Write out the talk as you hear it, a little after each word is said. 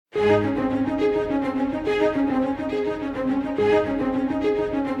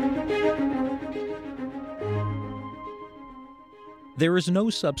There is no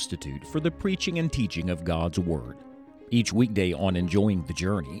substitute for the preaching and teaching of God's Word. Each weekday on Enjoying the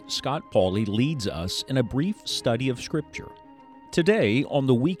Journey, Scott Pauley leads us in a brief study of Scripture. Today, on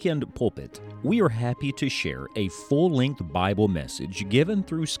the Weekend Pulpit, we are happy to share a full-length Bible message given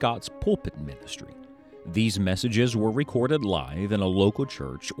through Scott's pulpit ministry. These messages were recorded live in a local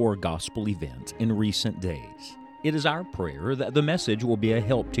church or gospel event in recent days. It is our prayer that the message will be a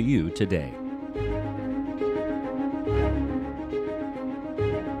help to you today.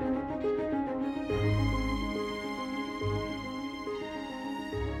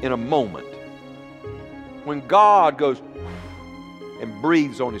 In a moment, when God goes and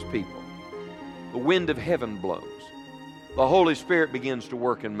breathes on His people, the wind of heaven blows. The Holy Spirit begins to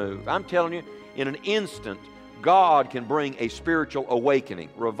work and move. I'm telling you, in an instant, God can bring a spiritual awakening.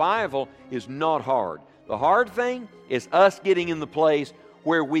 Revival is not hard. The hard thing is us getting in the place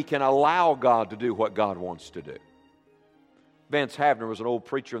where we can allow God to do what God wants to do. Vance Havner was an old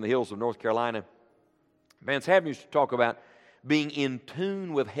preacher in the hills of North Carolina. Vance Havner used to talk about being in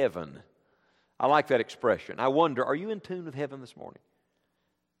tune with heaven. I like that expression. I wonder, are you in tune with heaven this morning?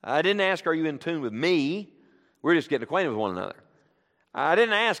 I didn't ask, are you in tune with me? We're just getting acquainted with one another. I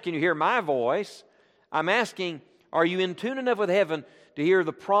didn't ask, can you hear my voice? I'm asking, are you in tune enough with heaven to hear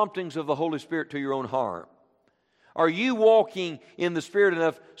the promptings of the Holy Spirit to your own heart? Are you walking in the Spirit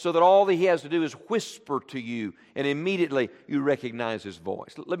enough so that all that He has to do is whisper to you and immediately you recognize His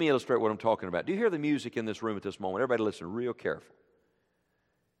voice? Let me illustrate what I'm talking about. Do you hear the music in this room at this moment? Everybody listen real careful.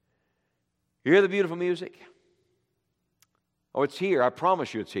 You hear the beautiful music? Oh, it's here. I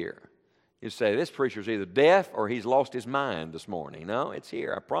promise you it's here. You say, this preacher's either deaf or he's lost his mind this morning. No, it's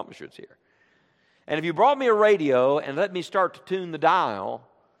here. I promise you it's here. And if you brought me a radio and let me start to tune the dial,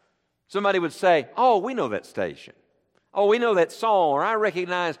 somebody would say, oh, we know that station. Oh, we know that song, or I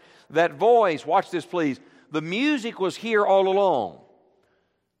recognize that voice. Watch this, please. The music was here all along,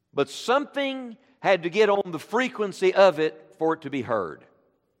 but something had to get on the frequency of it for it to be heard.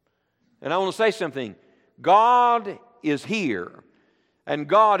 And I want to say something. God is here, and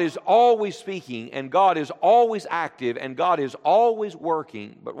God is always speaking, and God is always active, and God is always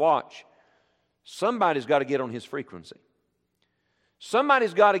working. But watch, somebody's got to get on His frequency.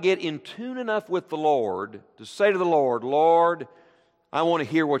 Somebody's got to get in tune enough with the Lord to say to the Lord, Lord, I want to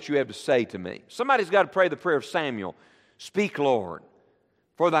hear what you have to say to me. Somebody's got to pray the prayer of Samuel, speak, Lord,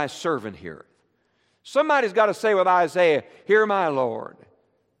 for thy servant heareth. Somebody's got to say with Isaiah, hear my Lord,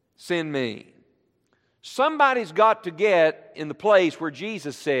 send me. Somebody's got to get in the place where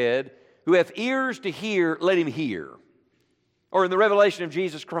Jesus said, who hath ears to hear, let him hear. Or in the revelation of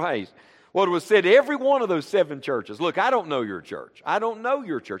Jesus Christ, what was said to every one of those 7 churches. Look, I don't know your church. I don't know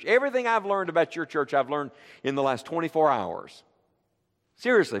your church. Everything I've learned about your church, I've learned in the last 24 hours.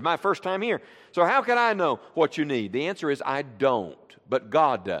 Seriously, my first time here. So how can I know what you need? The answer is I don't, but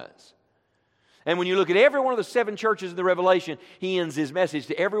God does. And when you look at every one of the 7 churches in the Revelation, He ends His message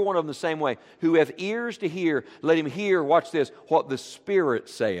to every one of them the same way. Who hath ears to hear, let him hear, watch this, what the Spirit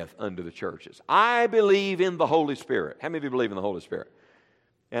saith unto the churches. I believe in the Holy Spirit. How many of you believe in the Holy Spirit?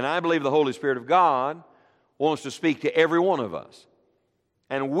 And I believe the Holy Spirit of God wants to speak to every one of us.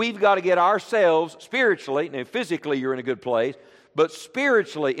 And we've got to get ourselves spiritually, now physically you're in a good place, but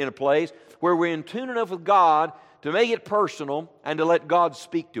spiritually in a place where we're in tune enough with God to make it personal and to let God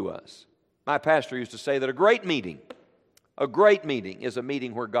speak to us. My pastor used to say that a great meeting is a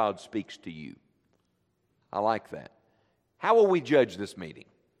meeting where God speaks to you. I like that. How will we judge this meeting?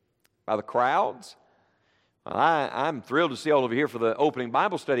 By the crowds? Well, I'm thrilled to see all of you here for the opening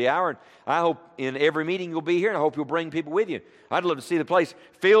Bible study hour, and I hope in every meeting you'll be here, and I hope you'll bring people with you. I'd love to see the place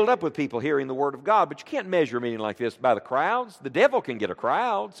filled up with people hearing the Word of God, but you can't measure a meeting like this by the crowds. The devil can get a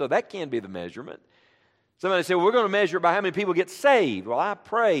crowd, so that can be the measurement. Somebody said, well, we're going to measure it by how many people get saved. Well, I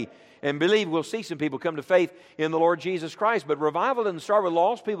pray and believe we'll see some people come to faith in the Lord Jesus Christ, but revival doesn't start with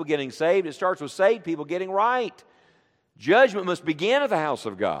lost people getting saved. It starts with saved people getting right. Judgment must begin at the house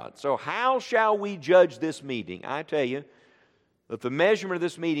of God. So how shall we judge this meeting? I tell you that the measurement of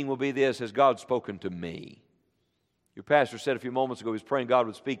this meeting will be this: has God spoken to me? Your pastor said a few moments ago he was praying God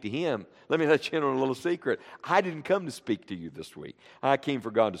would speak to him. Let me let you in on a little secret. I didn't come to speak to you this week. I came for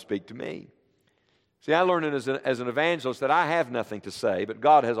God to speak to me. See, I learned as an evangelist that I have nothing to say, but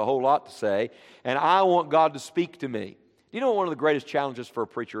God has a whole lot to say, and I want God to speak to me. Do you know what one of the greatest challenges for a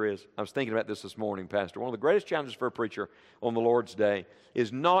preacher is? I was thinking about this morning, Pastor. One of the greatest challenges for a preacher on the Lord's Day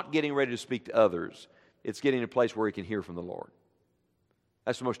is not getting ready to speak to others. It's getting to a place where he can hear from the Lord.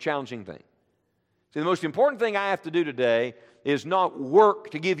 That's the most challenging thing. See, the most important thing I have to do today is not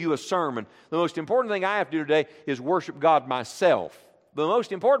work to give you a sermon. The most important thing I have to do today is worship God myself. The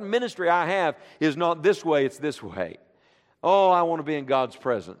most important ministry I have is not this way, it's this way. Oh, I want to be in God's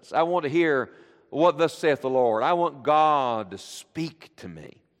presence. I want to hear what thus saith the Lord. I want God to speak to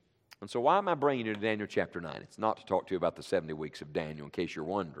me. And so why am I bringing you to Daniel chapter 9? It's not to talk to you about the 70 weeks of Daniel, in case you're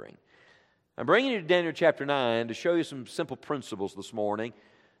wondering. I'm bringing you to Daniel chapter 9 to show you some simple principles this morning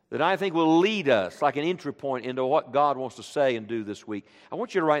that I think will lead us like an entry point into what God wants to say and do this week. I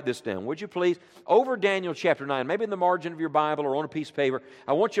want you to write this down, would you please? Over Daniel chapter 9, maybe in the margin of your Bible or on a piece of paper,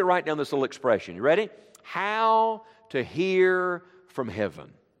 I want you to write down this little expression. You ready? How to hear from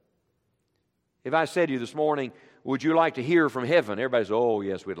heaven. If I said to you this morning, would you like to hear from heaven? Everybody says, oh,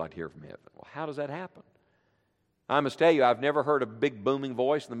 yes, we'd like to hear from heaven. Well, how does that happen? I must tell you, I've never heard a big booming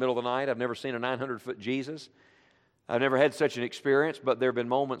voice in the middle of the night. I've never seen a 900-foot Jesus. I've never had such an experience, but there have been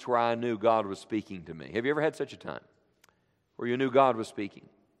moments where I knew God was speaking to me. Have you ever had such a time where you knew God was speaking?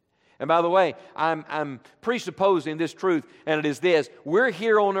 And by the way, I'm presupposing this truth, and it is this. We're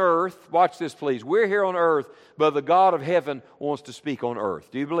here on earth. Watch this, please. We're here on earth, but the God of heaven wants to speak on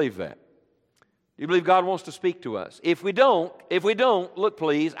earth. Do you believe that? Do you believe God wants to speak to us? If we don't, look,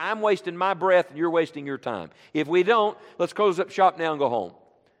 please, I'm wasting my breath and you're wasting your time. If we don't, let's close up shop now and go home.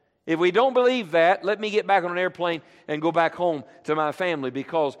 If we don't believe that, let me get back on an airplane and go back home to my family,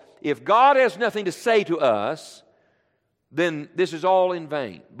 because if God has nothing to say to us, then this is all in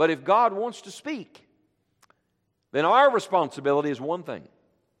vain. But if God wants to speak, then our responsibility is one thing,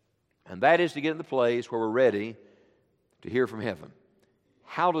 and that is to get in the place where we're ready to hear from heaven.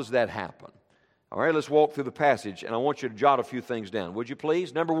 How does that happen? All right, let's walk through the passage, and I want you to jot a few things down. Would you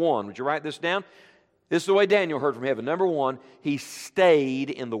please? Number one, would you write this down? This is the way Daniel heard from heaven. Number one, he stayed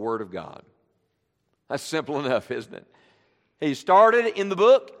in the Word of God. That's simple enough, isn't it? He started in the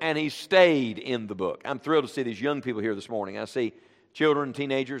book, and he stayed in the book. I'm thrilled to see these young people here this morning. I see children,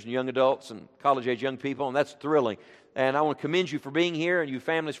 teenagers, and young adults, and college-age young people, and that's thrilling. And I want to commend you for being here, and you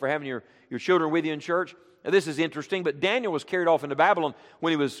families for having your children with you in church. Now, this is interesting, but Daniel was carried off into Babylon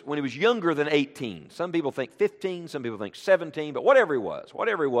when he was younger than 18. Some people think 15, some people think 17, but whatever he was,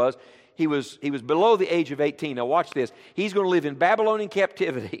 he was below the age of 18. Now watch this. He's going to live in Babylonian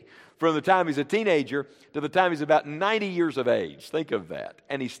captivity from the time he's a teenager to the time he's about 90 years of age. Think of that.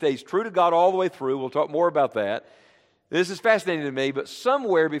 And he stays true to God all the way through. We'll talk more about that. This is fascinating to me, but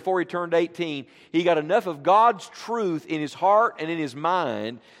somewhere before he turned 18, he got enough of God's truth in his heart and in his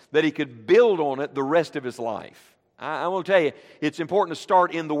mind that he could build on it the rest of his life. I want to tell you, it's important to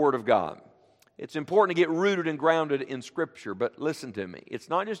start in the Word of God. It's important to get rooted and grounded in Scripture, but listen to me. It's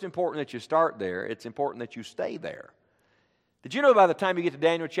not just important that you start there, it's important that you stay there. Did you know by the time you get to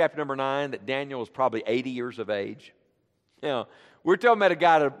Daniel chapter number 9 that Daniel was probably 80 years of age? You know, we're talking about a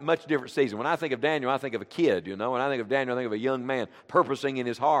guy at a much different season. When I think of Daniel, I think of a kid, you know. When I think of Daniel, I think of a young man purposing in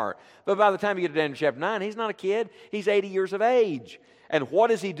his heart. But by the time you get to Daniel chapter 9, he's not a kid. He's 80 years of age. And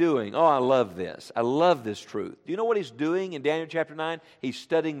what is he doing? Oh, I love this. I love this truth. Do you know what he's doing in Daniel chapter 9? He's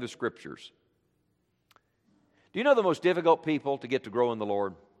studying the Scriptures. Do you know the most difficult people to get to grow in the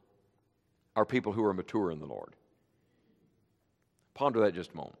Lord are people who are mature in the Lord? Ponder that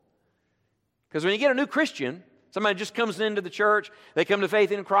just a moment. Because when you get a new Christian, somebody just comes into the church, they come to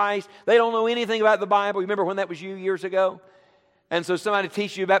faith in Christ, they don't know anything about the Bible. You remember when that was you years ago? And so somebody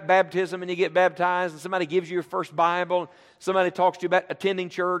teaches you about baptism and you get baptized, and somebody gives you your first Bible, somebody talks to you about attending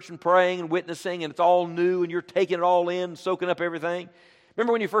church and praying and witnessing, and it's all new and you're taking it all in, soaking up everything.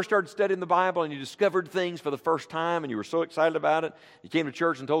 Remember when you first started studying the Bible and you discovered things for the first time and you were so excited about it? You came to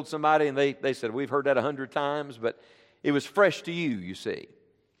church and told somebody and they said, we've heard that 100 times, but it was fresh to you see.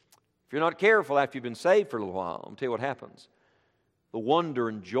 If you're not careful after you've been saved for a little while, I'll tell you what happens. The wonder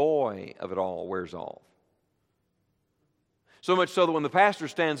and joy of it all wears off. So much so that when the pastor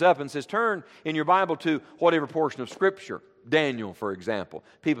stands up and says, turn in your Bible to whatever portion of Scripture, Daniel, for example,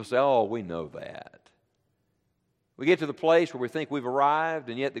 people say, oh, we know that. We get to the place where we think we've arrived,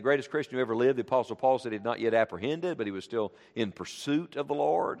 and yet the greatest Christian who ever lived, the Apostle Paul said he had not yet apprehended, but he was still in pursuit of the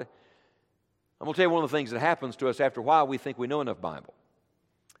Lord. I'm going to tell you one of the things that happens to us after a while, we think we know enough Bible.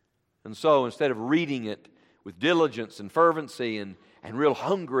 And so instead of reading it with diligence and fervency and real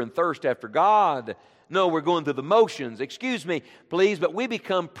hunger and thirst after God, no, we're going through the motions. Excuse me, please, but we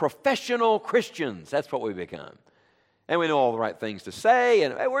become professional Christians. That's what we become. And we know all the right things to say,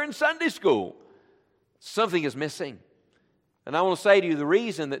 and we're in Sunday school. Something is missing. And I want to say to you, the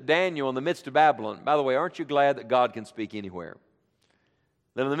reason that Daniel in the midst of Babylon, by the way, aren't you glad that God can speak anywhere?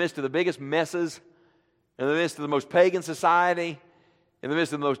 That in the midst of the biggest messes, in the midst of the most pagan society, in the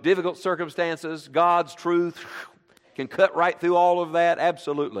midst of the most difficult circumstances, God's truth can cut right through all of that?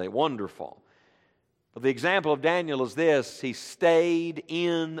 Absolutely. Wonderful. But the example of Daniel is this. He stayed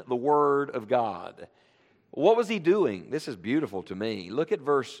in the Word of God. What was he doing? This is beautiful to me. Look at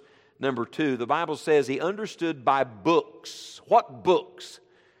verse number 2, the Bible says he understood by books. What books?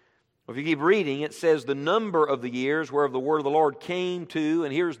 Well, if you keep reading, it says the number of the years whereof the word of the Lord came to,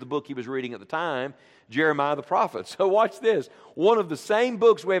 and here's the book he was reading at the time, Jeremiah the prophet. So watch this. One of the same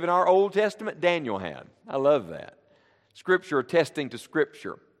books we have in our Old Testament, Daniel had. I love that. Scripture attesting to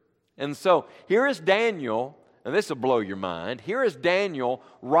Scripture. And so here is Daniel, and this will blow your mind. Here is Daniel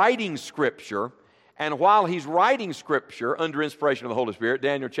writing Scripture, and while he's writing Scripture under inspiration of the Holy Spirit,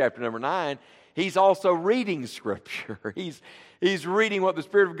 Daniel chapter number 9, he's also reading Scripture. He's reading what the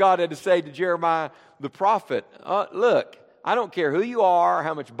Spirit of God had to say to Jeremiah the prophet. Look, I don't care who you are,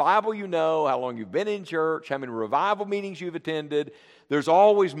 how much Bible you know, how long you've been in church, how many revival meetings you've attended. There's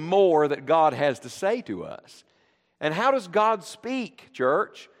always more that God has to say to us. And how does God speak,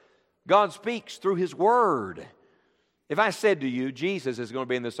 church? God speaks through His Word. If I said to you, Jesus is going to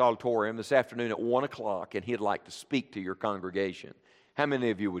be in this auditorium this afternoon at 1 o'clock and He'd like to speak to your congregation, how many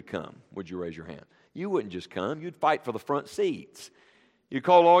of you would come? Would you raise your hand? You wouldn't just come. You'd fight for the front seats. You'd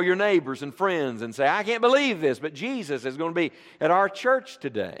call all your neighbors and friends and say, I can't believe this, but Jesus is going to be at our church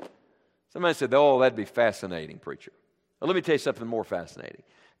today. Somebody said, oh, that'd be fascinating, preacher. Well, let me tell you something more fascinating.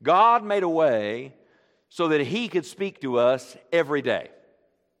 God made a way so that He could speak to us every day.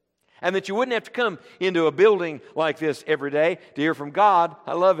 And that you wouldn't have to come into a building like this every day to hear from God.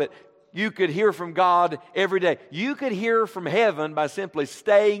 I love it. You could hear from God every day. You could hear from heaven by simply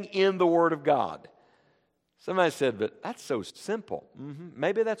staying in the Word of God. Somebody said, but that's so simple.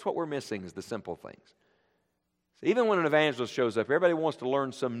 Maybe that's what we're missing is the simple things. So even when an evangelist shows up, everybody wants to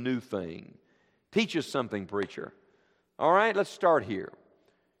learn some new thing. Teach us something, preacher. All right, let's start here.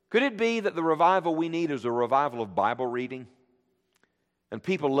 Could it be that the revival we need is a revival of Bible reading? And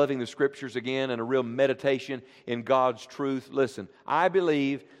people loving the Scriptures again and a real meditation in God's truth. Listen, I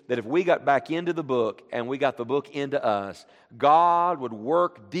believe that if we got back into the book and we got the book into us, God would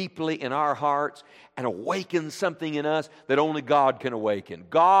work deeply in our hearts and awaken something in us that only God can awaken.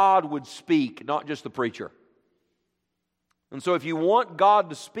 God would speak, not just the preacher. And so if you want God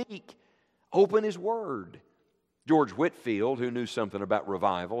to speak, open His Word. George Whitefield, who knew something about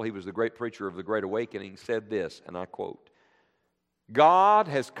revival, he was the great preacher of the Great Awakening, said this, and I quote, God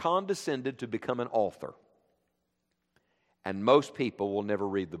has condescended to become an author, and most people will never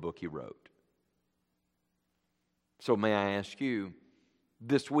read the book He wrote. So may I ask you,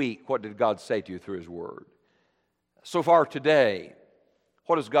 this week, what did God say to you through His Word? So far today,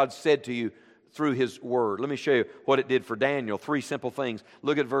 what has God said to you through His Word? Let me show you what it did for Daniel. 3 simple things.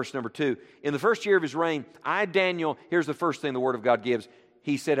 Look at verse number 2. In the first year of his reign, I, Daniel, here's the first thing the Word of God gives.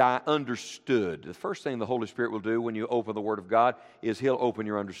 He said, I understood. The first thing the Holy Spirit will do when you open the Word of God is He'll open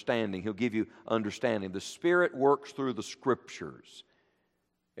your understanding. He'll give you understanding. The Spirit works through the Scriptures.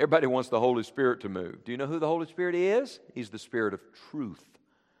 Everybody wants the Holy Spirit to move. Do you know who the Holy Spirit is? He's the Spirit of truth.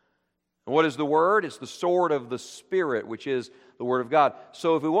 And what is the Word? It's the sword of the Spirit, which is the Word of God.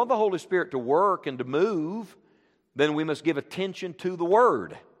 So if we want the Holy Spirit to work and to move, then we must give attention to the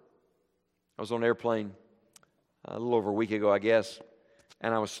Word. I was on an airplane a little over a week ago, I guess,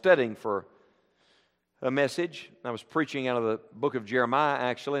 and I was studying for a message. I was preaching out of the book of Jeremiah,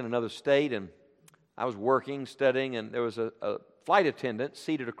 actually, in another state, and I was working, studying, and there was a flight attendant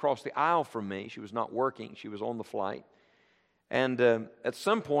seated across the aisle from me. She was not working. She was on the flight. And at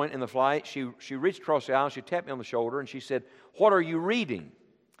some point in the flight, she reached across the aisle, she tapped me on the shoulder, and she said, what are you reading?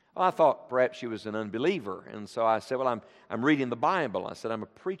 Well, I thought perhaps she was an unbeliever, and so I said, well, I'm reading the Bible. I said, I'm a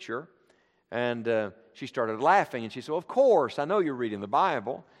preacher. And she started laughing, and she said, well, of course, I know you're reading the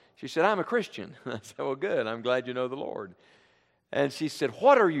Bible. She said, I'm a Christian. I said, well, good, I'm glad you know the Lord. And she said,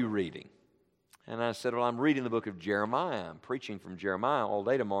 what are you reading? And I said, well, I'm reading the book of Jeremiah. I'm preaching from Jeremiah all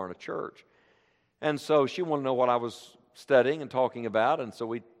day tomorrow in a church. And so she wanted to know what I was studying and talking about, and so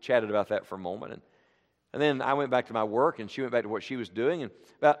we chatted about that for a moment. And then I went back to my work, and she went back to what she was doing, and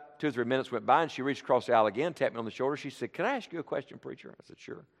about 2 or 3 minutes went by, and she reached across the aisle again, tapped me on the shoulder. She said, can I ask you a question, preacher? I said,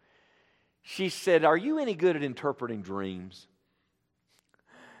 sure. She said, are you any good at interpreting dreams?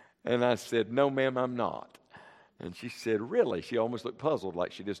 And I said, no, ma'am, I'm not. And she said, really? She almost looked puzzled,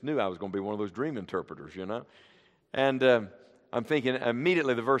 like she just knew I was going to be one of those dream interpreters, you know. And I'm thinking,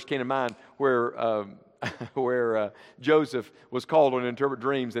 immediately the verse came to mind where Joseph was called on to interpret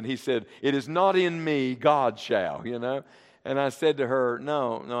dreams, and he said, it is not in me, God shall, you know. And I said to her,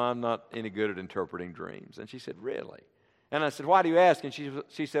 no, I'm not any good at interpreting dreams. And she said, really? And I said, why do you ask? And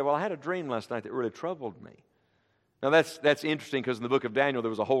she said, well, I had a dream last night that really troubled me. Now, that's interesting because in the book of Daniel, there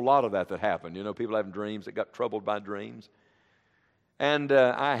was a whole lot of that happened. You know, people having dreams that got troubled by dreams. And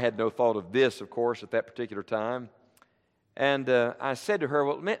I had no thought of this, of course, at that particular time. And I said to her,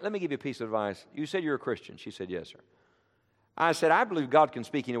 well, let me give you a piece of advice. You said you're a Christian. She said, yes, sir. I said, I believe God can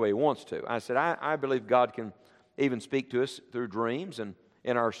speak any way He wants to. I said, I believe God can even speak to us through dreams and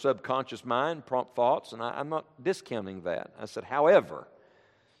in our subconscious mind, prompt thoughts, and I'm not discounting that. I said, however,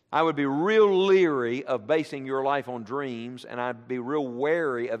 I would be real leery of basing your life on dreams, and I'd be real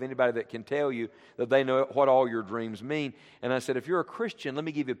wary of anybody that can tell you that they know what all your dreams mean. And I said, if you're a Christian, let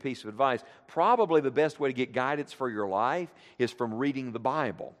me give you a piece of advice. Probably the best way to get guidance for your life is from reading the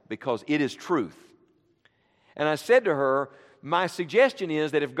Bible, because it is truth. And I said to her, my suggestion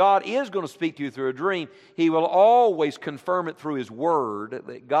is that if God is going to speak to you through a dream, He will always confirm it through His Word,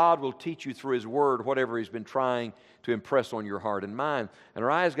 that God will teach you through His Word whatever He's been trying to impress on your heart and mind. And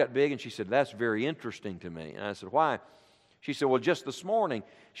her eyes got big and she said, that's very interesting to me. And I said, why? She said, well, just this morning,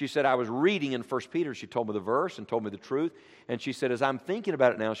 she said, I was reading in 1 Peter. She told me the verse and told me the truth. And she said, as I'm thinking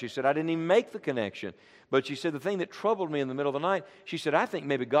about it now, she said, I didn't even make the connection. But she said, the thing that troubled me in the middle of the night, she said, I think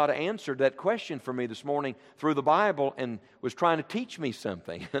maybe God answered that question for me this morning through the Bible and was trying to teach me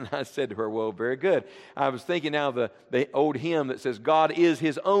something. And I said to her, well, very good. I was thinking now the old hymn that says, God is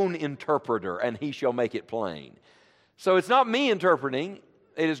His own interpreter and He shall make it plain. So it's not me interpreting.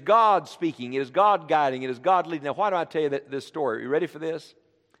 It is God speaking. It is God guiding. It is God leading. Now, why do I tell you this story? Are you ready for this?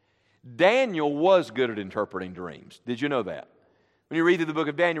 Daniel was good at interpreting dreams. Did you know that? When you read through the book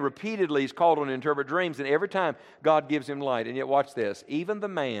of Daniel, repeatedly he's called on to interpret dreams, and every time God gives him light. And yet, watch this. Even the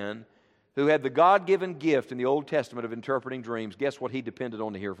man who had the God-given gift in the Old Testament of interpreting dreams, guess what he depended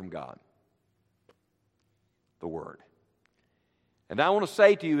on to hear from God? The Word. And I want to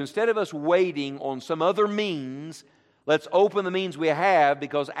say to you, instead of us waiting on some other means, let's open the means we have,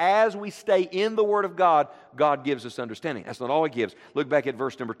 because as we stay in the Word of God, God gives us understanding. That's not all He gives. Look back at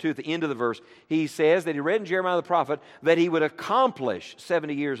verse number 2, at the end of the verse. He says that he read in Jeremiah the prophet that he would accomplish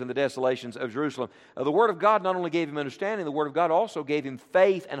 70 years in the desolations of Jerusalem. The Word of God not only gave him understanding, the Word of God also gave him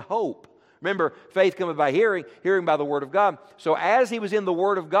faith and hope. Remember, faith cometh by hearing, hearing by the Word of God. So as he was in the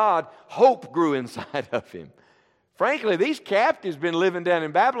Word of God, hope grew inside of him. Frankly, these captives been living down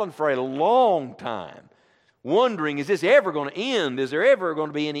in Babylon for a long time, wondering, is this ever going to end? Is there ever going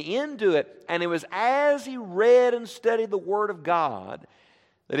to be any end to it? And it was as he read and studied the Word of God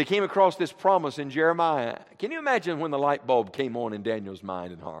that he came across this promise in Jeremiah. Can you imagine when the light bulb came on in Daniel's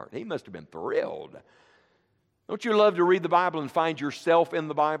mind and heart? He must have been thrilled. Don't you love to read the Bible and find yourself in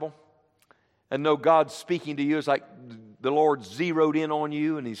the Bible? And know God's speaking to you. It's like the Lord zeroed in on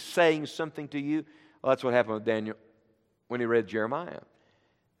you and He's saying something to you. Well, that's what happened with Daniel when he read Jeremiah.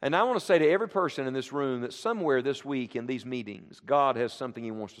 And I want to say to every person in this room that somewhere this week in these meetings, God has something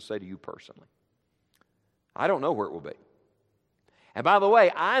He wants to say to you personally. I don't know where it will be. And by the way,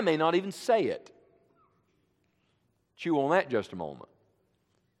 I may not even say it. Chew on that just a moment.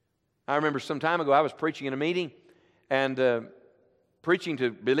 I remember some time ago I was preaching in a meeting and preaching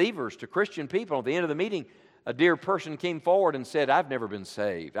to believers, to Christian people. At the end of the meeting, a dear person came forward and said, I've never been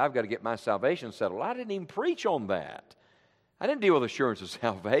saved. I've got to get my salvation settled. I didn't even preach on that. I didn't deal with assurance of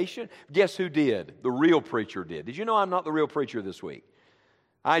salvation. Guess who did? The real preacher did. Did you know I'm not the real preacher this week?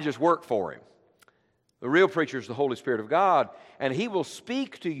 I just work for Him. The real preacher is the Holy Spirit of God, and He will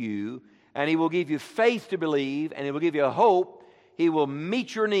speak to you, and He will give you faith to believe, and He will give you a hope. He will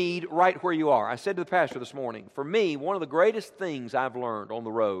meet your need right where you are. I said to the pastor this morning, for me, one of the greatest things I've learned on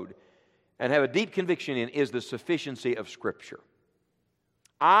the road and have a deep conviction in is the sufficiency of Scripture.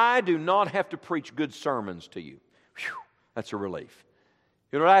 I do not have to preach good sermons to you. Whew. That's a relief.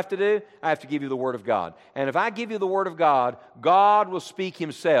 You know what I have to do? I have to give you the Word of God. And if I give you the Word of God, God will speak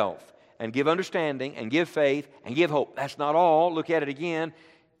Himself and give understanding and give faith and give hope. That's not all. Look at it again.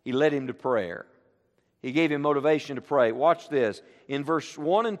 He led him to prayer. He gave him motivation to pray. Watch this. In verse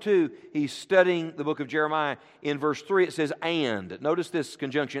 1 and 2, he's studying the book of Jeremiah. In verse 3, it says, and. Notice this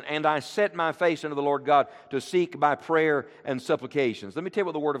conjunction. And I set my face unto the Lord God to seek by prayer and supplications. Let me tell you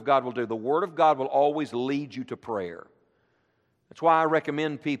what the Word of God will do. The Word of God will always lead you to prayer. That's why I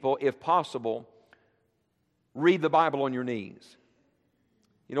recommend people, if possible, read the Bible on your knees.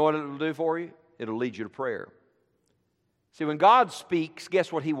 You know what it will do for you? It'll lead you to prayer. See, when God speaks,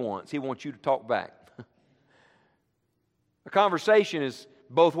 guess what He wants? He wants you to talk back. A conversation is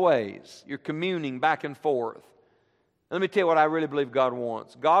both ways. You're communing back and forth. Let me tell you what I really believe God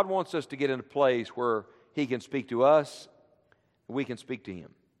wants. God wants us to get in a place where He can speak to us, and we can speak to Him.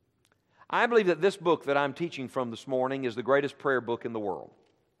 I believe that this book that I'm teaching from this morning is the greatest prayer book in the world.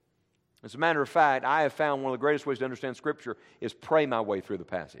 As a matter of fact, I have found one of the greatest ways to understand Scripture is pray my way through the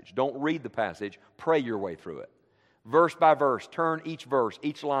passage. Don't read the passage, pray your way through it. Verse by verse, turn each verse,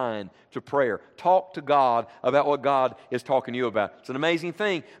 each line to prayer. Talk to God about what God is talking to you about. It's an amazing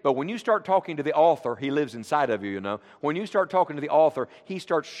thing, but when you start talking to the author, he lives inside of you, you know. When you start talking to the author, he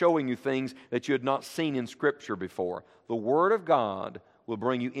starts showing you things that you had not seen in Scripture before. The Word of God will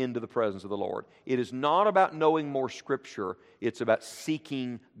bring you into the presence of the Lord. It is not about knowing more Scripture. It's about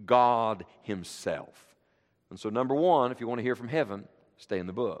seeking God Himself. And so number one, if you want to hear from heaven, stay in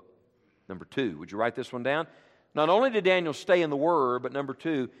the book. Number two, would you write this one down? Not only did Daniel stay in the Word, but number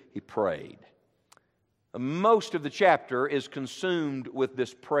two, he prayed. Most of the chapter is consumed with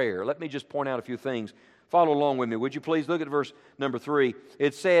this prayer. Let me just point out a few things. Follow along with me, would you please? Look at verse number 3.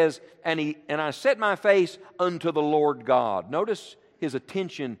 It says, And I set my face unto the Lord God. Notice his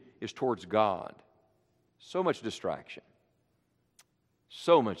attention is towards God. So much distraction.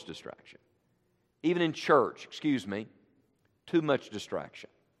 So much distraction. Even in church, too much distraction.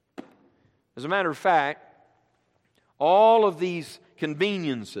 As a matter of fact, all of these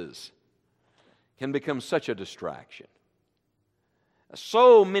conveniences can become such a distraction.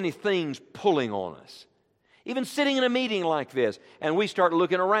 So many things pulling on us. Even sitting in a meeting like this, and we start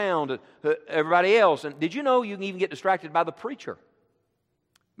looking around at everybody else. And did you know you can even get distracted by the preacher?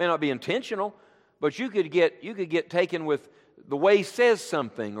 May not be intentional, but you could get taken with the way he says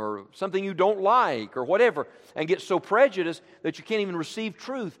something or something you don't like or whatever and get so prejudiced that you can't even receive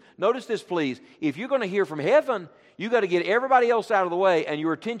truth. Notice this, please. If you're going to hear from heaven, you got to get everybody else out of the way, and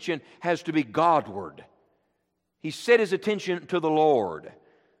your attention has to be Godward. He set his attention to the Lord.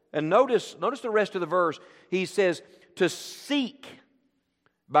 And notice the rest of the verse. He says, to seek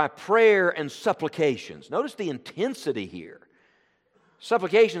by prayer and supplications. Notice the intensity here.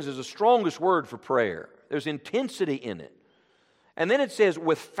 Supplications is the strongest word for prayer. There's intensity in it. And then it says,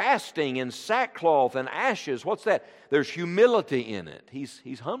 with fasting and sackcloth and ashes. What's that? There's humility in it.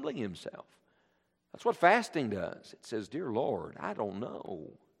 He's humbling himself. That's what fasting does. It says, dear Lord, I don't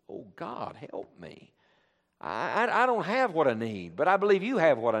know. Oh God, help me. I don't have what I need, but I believe you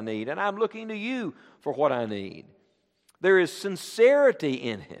have what I need, and I'm looking to you for what I need. There is sincerity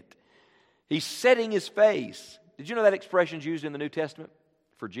in it. He's setting his face. Did you know that expression's used in the New Testament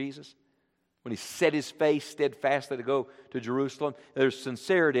for Jesus? When he set his face steadfastly to go to Jerusalem, there's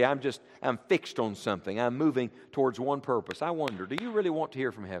sincerity. I'm fixed on something. I'm moving towards one purpose. I wonder, do you really want to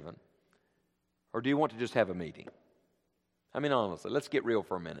hear from heaven? Or do you want to just have a meeting? I mean, honestly, let's get real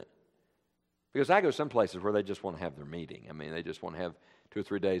for a minute. Because I go some places where they just want to have their meeting. I mean, they just want to have 2 or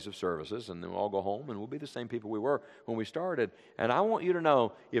 3 days of services, and then we'll all go home, and we'll be the same people we were when we started. And I want you to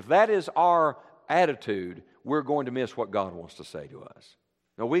know, if that is our attitude, we're going to miss what God wants to say to us.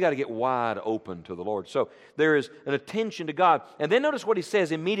 No, we got to get wide open to the Lord. So there is an attention to God. And then notice what he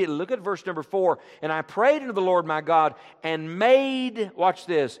says immediately. Look at verse number 4. And I prayed unto the Lord my God and made, watch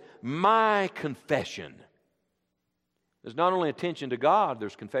this, my confession. There's not only attention to God,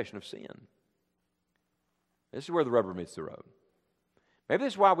 there's confession of sin. This is where the rubber meets the road. Maybe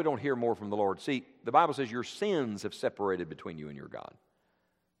this is why we don't hear more from the Lord. See, the Bible says your sins have separated between you and your God.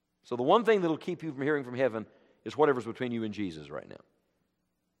 So the one thing that will keep you from hearing from heaven is whatever's between you and Jesus right now.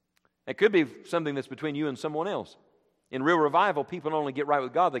 It could be something that's between you and someone else. In real revival, people don't only get right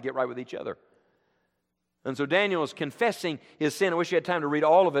with God, they get right with each other. And so Daniel is confessing his sin. I wish you had time to read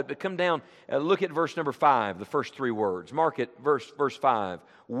all of it, but come down and look at verse number 5, the first 3 words. Mark it, verse 5.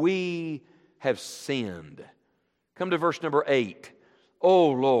 We have sinned. Come to verse number 8. O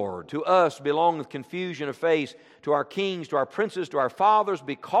Lord, to us belongeth confusion of face, to our kings, to our princes, to our fathers,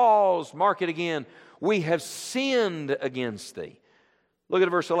 because, mark it again, we have sinned against thee. Look at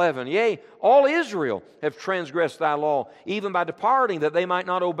verse 11. Yea, all Israel have transgressed thy law, even by departing, that they might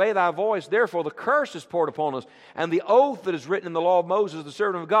not obey thy voice. Therefore the curse is poured upon us, and the oath that is written in the law of Moses, the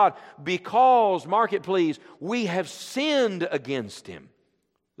servant of God, because, mark it please, we have sinned against him.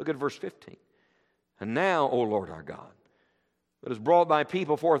 Look at verse 15. And now, O Lord our God, that has brought thy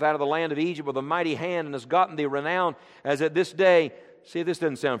people forth out of the land of Egypt with a mighty hand, and has gotten thee renown as at this day. See, if this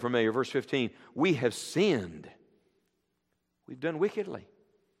doesn't sound familiar. Verse 15. We have sinned. We've done wickedly.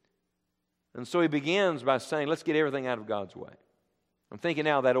 And so he begins by saying, let's get everything out of God's way. I'm thinking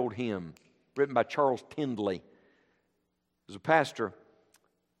now of that old hymn written by Charles Tindley. He was a pastor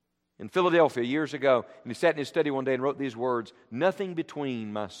in Philadelphia years ago, and he sat in his study one day and wrote these words, nothing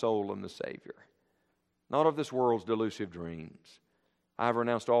between my soul and the Savior, not of this world's delusive dreams. I have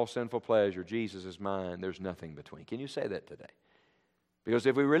renounced all sinful pleasure. Jesus is mine. There's nothing between. Can you say that today? Because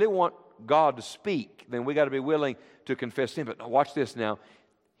if we really want God to speak, then we got to be willing to confess Him. But watch this now.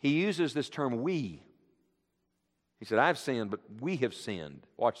 He uses this term, we. He said, I've sinned, but we have sinned.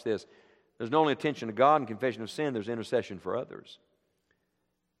 Watch this. There's not only attention to God and confession of sin, there's intercession for others.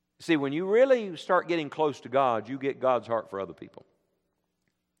 See, when you really start getting close to God, you get God's heart for other people.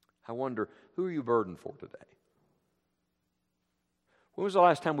 I wonder, who are you burdened for today? When was the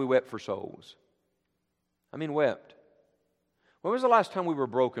last time we wept for souls? I mean, wept. When was the last time we were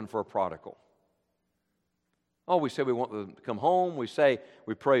broken for a prodigal? Oh, we say we want them to come home. We say,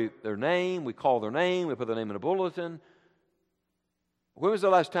 we pray their name. We call their name. We put their name in a bulletin. When was the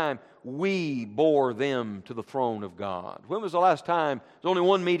last time we bore them to the throne of God? When was the last time, there's only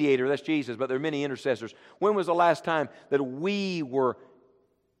one mediator, that's Jesus, but there are many intercessors. When was the last time that we were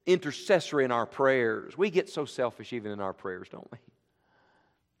intercessory in our prayers? We get so selfish even in our prayers, don't we?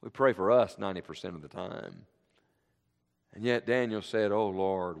 We pray for us 90% of the time. And yet Daniel said, oh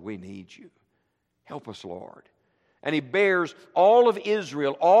Lord, we need you. Help us, Lord. And he bears all of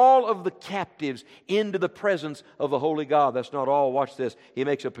Israel, all of the captives, into the presence of the holy God. That's not all. Watch this. He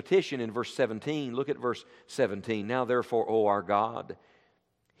makes a petition in verse 17. Look at verse 17. Now therefore, O our God,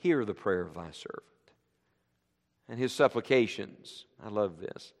 hear the prayer of thy servant and his supplications. I love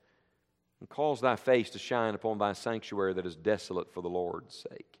this. And cause thy face to shine upon thy sanctuary that is desolate for the Lord's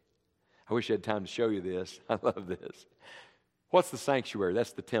sake. I wish I had time to show you this. I love this. What's the sanctuary?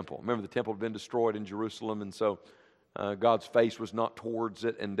 That's the temple. Remember, the temple had been destroyed in Jerusalem, and so God's face was not towards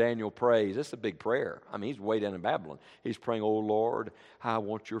it, and Daniel prays. That's a big prayer. I mean, he's way down in Babylon. He's praying, oh Lord, I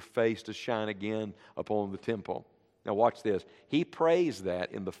want your face to shine again upon the temple. Now watch this. He prays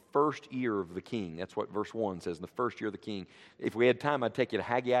that in the first year of the king. That's what verse 1 says, in the first year of the king. If we had time, I'd take you to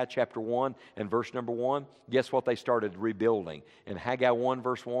Haggai chapter 1 and verse number 1. Guess what they started rebuilding? In Haggai 1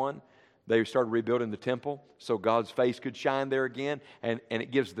 verse 1, they started rebuilding the temple so God's face could shine there again, and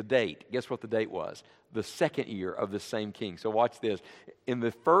it gives the date. Guess what the date was? The second year of the same king. So watch this. In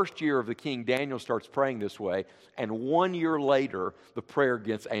the first year of the king, Daniel starts praying this way, and 1 year later, the prayer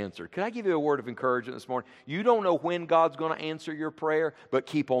gets answered. Can I give you a word of encouragement this morning? You don't know when God's going to answer your prayer, but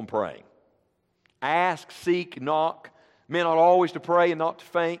keep on praying. Ask, seek, knock. Men ought always to pray and not to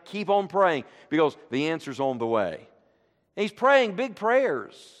faint. Keep on praying, because the answer's on the way. And he's praying big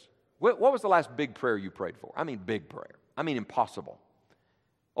prayers. What was the last big prayer you prayed for? I mean big prayer. I mean impossible.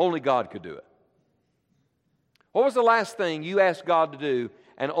 Only God could do it. What was the last thing you asked God to do,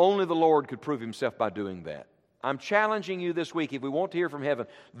 and only the Lord could prove Himself by doing that? I'm challenging you this week, if we want to hear from heaven,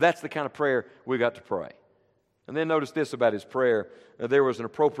 that's the kind of prayer we got to pray. And then notice this about his prayer. There was an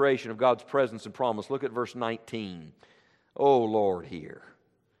appropriation of God's presence and promise. Look at verse 19. Oh Lord, hear.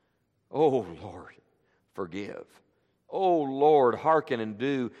 Oh Lord, forgive. O Lord, hearken and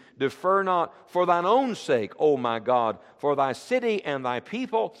do. Defer not for thine own sake, O my God, for thy city and thy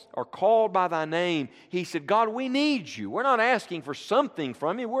people are called by thy name. He said, God, we need you. We're not asking for something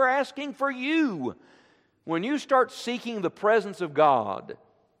from you. We're asking for you. When you start seeking the presence of God,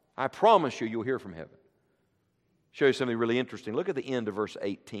 I promise you, you'll hear from heaven. Show you something really interesting. Look at the end of verse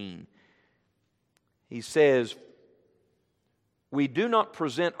 18. He says, we do not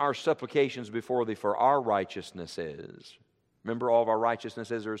present our supplications before thee for our righteousnesses. Remember, all of our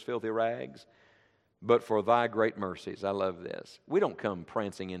righteousnesses are as filthy rags? But for thy great mercies. I love this. We don't come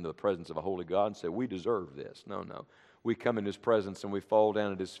prancing into the presence of a holy God and say, we deserve this. No. We come in His presence and we fall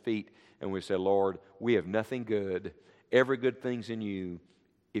down at His feet and we say, Lord, we have nothing good. Every good thing's in you.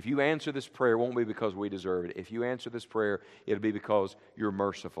 If you answer this prayer, it won't be because we deserve it. If you answer this prayer, it'll be because you're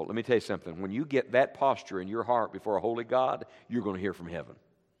merciful. Let me tell you something. When you get that posture in your heart before a holy God, you're going to hear from heaven.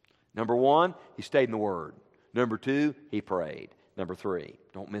 Number one, he stayed in the Word. Number two, he prayed. Number three,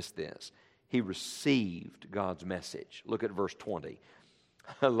 don't miss this, he received God's message. Look at verse 20.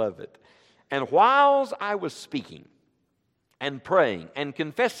 I love it. And whiles I was speaking and praying and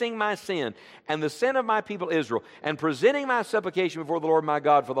confessing my sin and the sin of my people Israel and presenting my supplication before the Lord my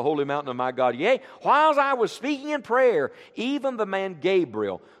God for the holy mountain of my God. Yea, whiles I was speaking in prayer, even the man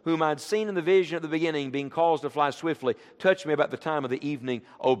Gabriel, whom I'd seen in the vision at the beginning, being caused to fly swiftly, touched me about the time of the evening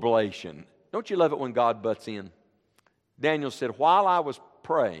oblation. Don't you love it when God butts in? Daniel said, while I was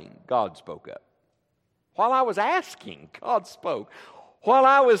praying, God spoke up. While I was asking, God spoke. While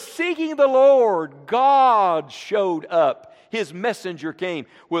I was seeking the Lord, God showed up. His messenger came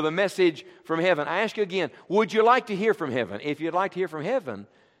with a message from heaven. I ask you again, would you like to hear from heaven? If you'd like to hear from heaven,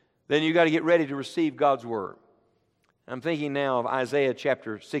 then you've got to get ready to receive God's Word. I'm thinking now of Isaiah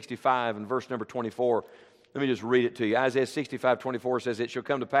chapter 65 and verse number 24. Let me just read it to you. Isaiah 65:24 says, it shall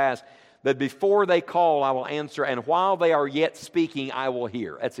come to pass that before they call, I will answer, and while they are yet speaking, I will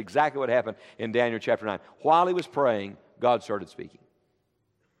hear. That's exactly what happened in Daniel chapter 9. While he was praying, God started speaking.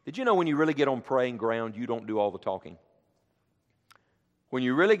 Did you know when you really get on praying ground, you don't do all the talking? When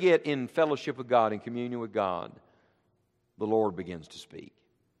you really get in fellowship with God, in communion with God, the Lord begins to speak.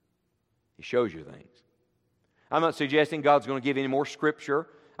 He shows you things. I'm not suggesting God's going to give any more scripture.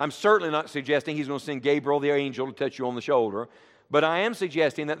 I'm certainly not suggesting He's going to send Gabriel the angel to touch you on the shoulder, but I am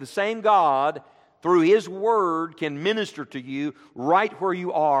suggesting that the same God, through His Word, can minister to you right where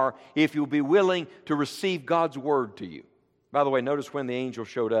you are if you'll be willing to receive God's Word to you. By the way, notice when the angel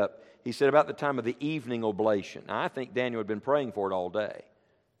showed up, he said about the time of the evening oblation. Now, I think Daniel had been praying for it all day.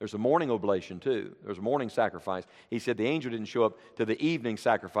 There's a morning oblation too. There's a morning sacrifice. He said the angel didn't show up to the evening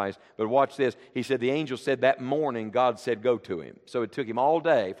sacrifice, but watch this. He said the angel said that morning God said go to him. So it took him all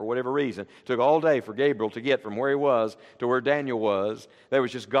day, for whatever reason, it took all day for Gabriel to get from where he was to where Daniel was. That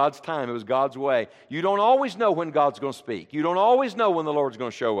was just God's time. It was God's way. You don't always know when God's going to speak. You don't always know when the Lord's going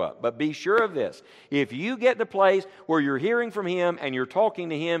to show up. But be sure of this. If you get to a place where you're hearing from Him and you're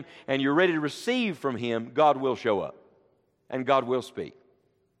talking to Him and you're ready to receive from Him, God will show up and God will speak.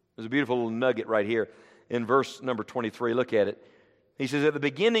 There's a beautiful little nugget right here in verse number 23. Look at it. He says, at the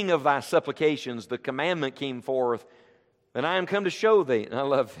beginning of thy supplications, the commandment came forth, and I am come to show thee. And I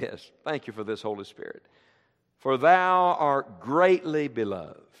love this. Thank you for this, Holy Spirit. For thou art greatly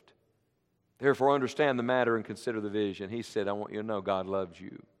beloved. Therefore understand the matter and consider the vision. He said, I want you to know God loves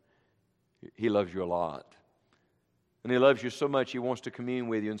you. He loves you a lot. And He loves you so much He wants to commune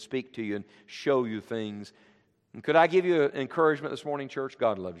with you and speak to you and show you things. And could I give you an encouragement this morning, church?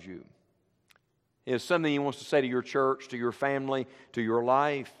 God loves you. It's something He wants to say to your church, to your family, to your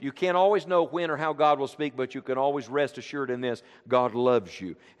life. You can't always know when or how God will speak, but you can always rest assured in this. God loves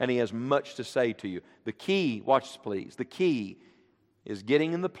you, and He has much to say to you. The key, watch this please, the key is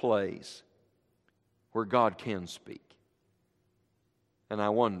getting in the place where God can speak. And I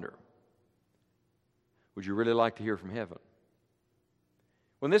wonder, would you really like to hear from heaven?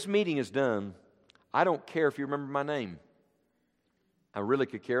 When this meeting is done, I don't care if you remember my name. I really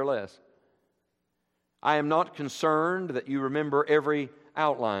could care less. I am not concerned that you remember every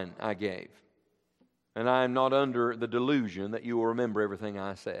outline I gave. And I am not under the delusion that you will remember everything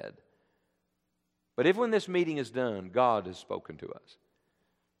I said. But if when this meeting is done, God has spoken to us,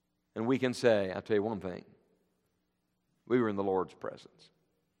 and we can say, I'll tell you one thing, we were in the Lord's presence.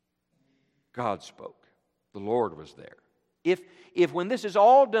 God spoke. The Lord was there. If when this is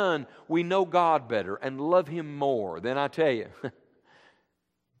all done, we know God better and love Him more, then I tell you,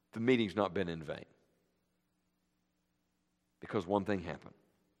 the meeting's not been in vain. Because one thing happened.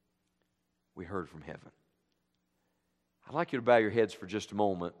 We heard from heaven. I'd like you to bow your heads for just a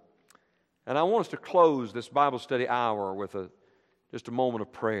moment. And I want us to close this Bible study hour with just a moment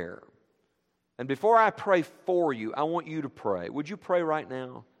of prayer. And before I pray for you, I want you to pray. Would you pray right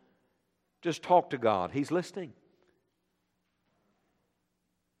now? Just talk to God. He's listening.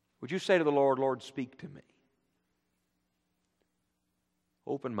 Would you say to the Lord, Lord, speak to me.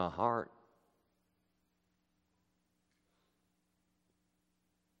 Open my heart.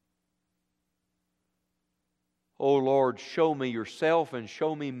 Oh, Lord, show me yourself and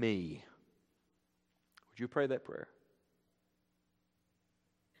show me me. Would you pray that prayer?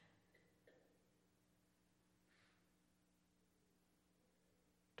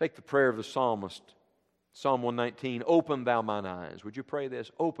 Take the prayer of the psalmist, Psalm 119, open thou mine eyes. Would you pray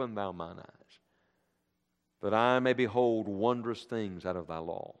this? Open thou mine eyes, that I may behold wondrous things out of thy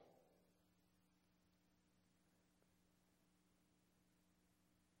law.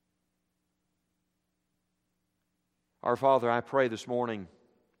 Our Father, I pray this morning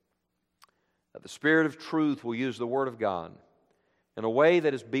that the Spirit of truth will use the Word of God in a way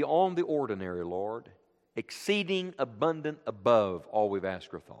that is beyond the ordinary, Lord, exceeding abundant above all we've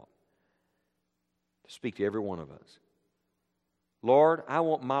asked or thought. To speak to every one of us. Lord, I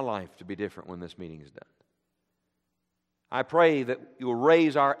want my life to be different when this meeting is done. I pray that you will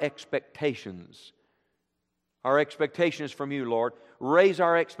raise our expectations. Our expectations from you, Lord. Raise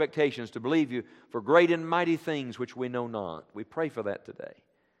our expectations to believe you for great and mighty things which we know not. We pray for that today.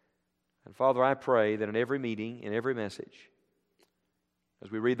 And Father, I pray that in every meeting, in every message,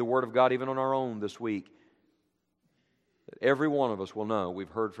 as we read the Word of God even on our own this week, that every one of us will know we've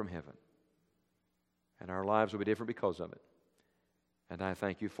heard from heaven. And our lives will be different because of it. And I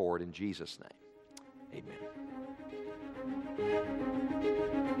thank you for it in Jesus' name. Amen.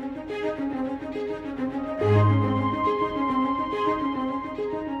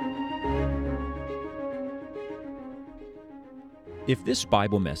 If this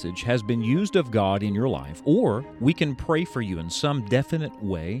Bible message has been used of God in your life, or we can pray for you in some definite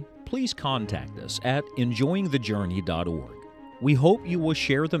way, please contact us at enjoyingthejourney.org. We hope you will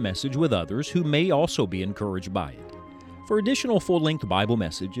share the message with others who may also be encouraged by it. For additional full-length Bible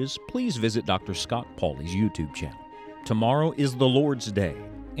messages, please visit Dr. Scott Pauley's YouTube channel. Tomorrow is the Lord's Day,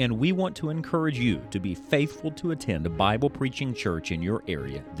 and we want to encourage you to be faithful to attend a Bible preaching church in your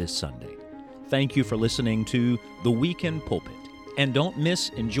area this Sunday. Thank you for listening to The Weekend Pulpit. And don't miss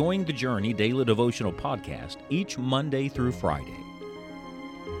Enjoying the Journey Daily Devotional Podcast each Monday through Friday.